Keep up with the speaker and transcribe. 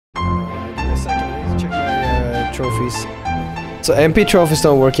trophies. So MP trophies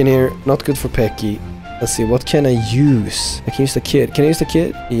don't work in here. Not good for PEKI. Let's see, what can I use? I can use the kid. Can I use the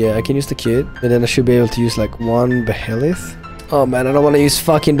kid? Yeah, I can use the kid. And then I should be able to use like one Behelith. Oh man, I don't want to use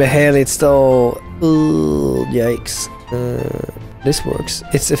fucking Beheliths though. Ooh, yikes. This works.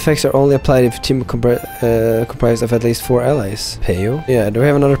 Its effects are only applied if team comprised of at least 4 allies. Peo? Yeah, do we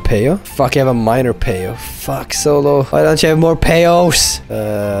have another Peo? Fuck, I have a minor Peo. Fuck, Solo. Why don't you have more Peos?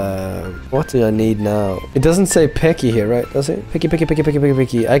 What do I need now? It doesn't say PEKI here, right? Does it?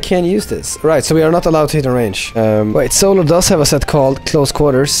 PEKI. I can't use this. Right, so we are not allowed to hit on range. Wait, Solo does have a set called Close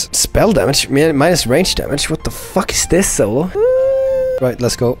Quarters. Spell damage? Minus range damage? What the fuck is this, Solo? Right,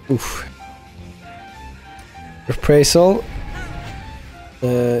 let's go. Oof. Reprisal.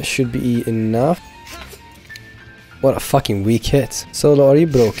 Should be enough. What a fucking weak hit. Solo, are you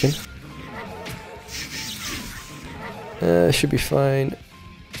broken? Should be fine.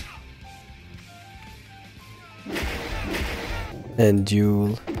 And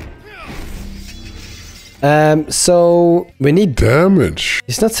duel. So we need damage.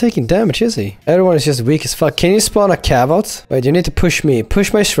 He's not taking damage, is he? Everyone is just weak as fuck. Can you spawn a cav out? Wait, you need to push me.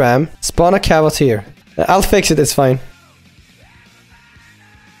 Push my SRAM. Spawn a cav out here. I'll fix it, it's fine.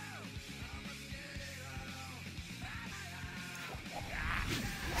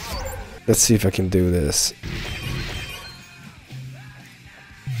 Let's see if I can do this.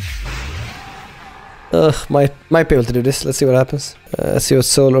 Ugh, might be able to do this. Let's see what happens. Let's see what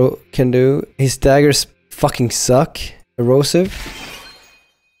Solo can do. His daggers fucking suck. Erosive.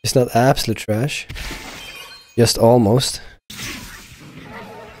 It's not absolute trash. Just almost.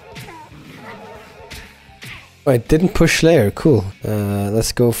 Oh, I didn't push Slayer. Cool.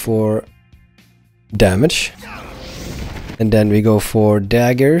 Let's go for damage. And then we go for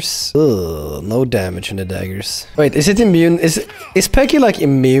daggers. Ugh, no damage on the daggers. Wait, is it immune? Is PEKI like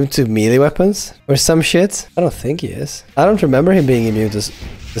immune to melee weapons? Or some shit? I don't think he is. I don't remember him being immune to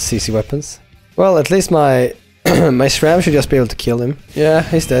the CC weapons. Well, at least my my SRAM should just be able to kill him. Yeah,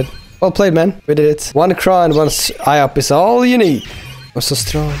 he's dead. Well played, man. We did it. One Cra and one Cra&Iop is all you need. I'm so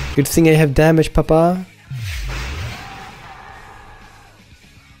strong. Good thing I have damage, papa.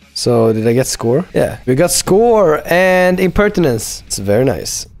 So, did I get score? Yeah, we got score and impertinence. It's very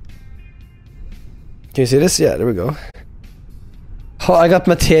nice. Can you see this? Yeah, there we go. Oh, I got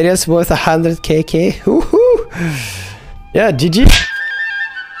materials worth 100 KK. Woohoo! Yeah, GG.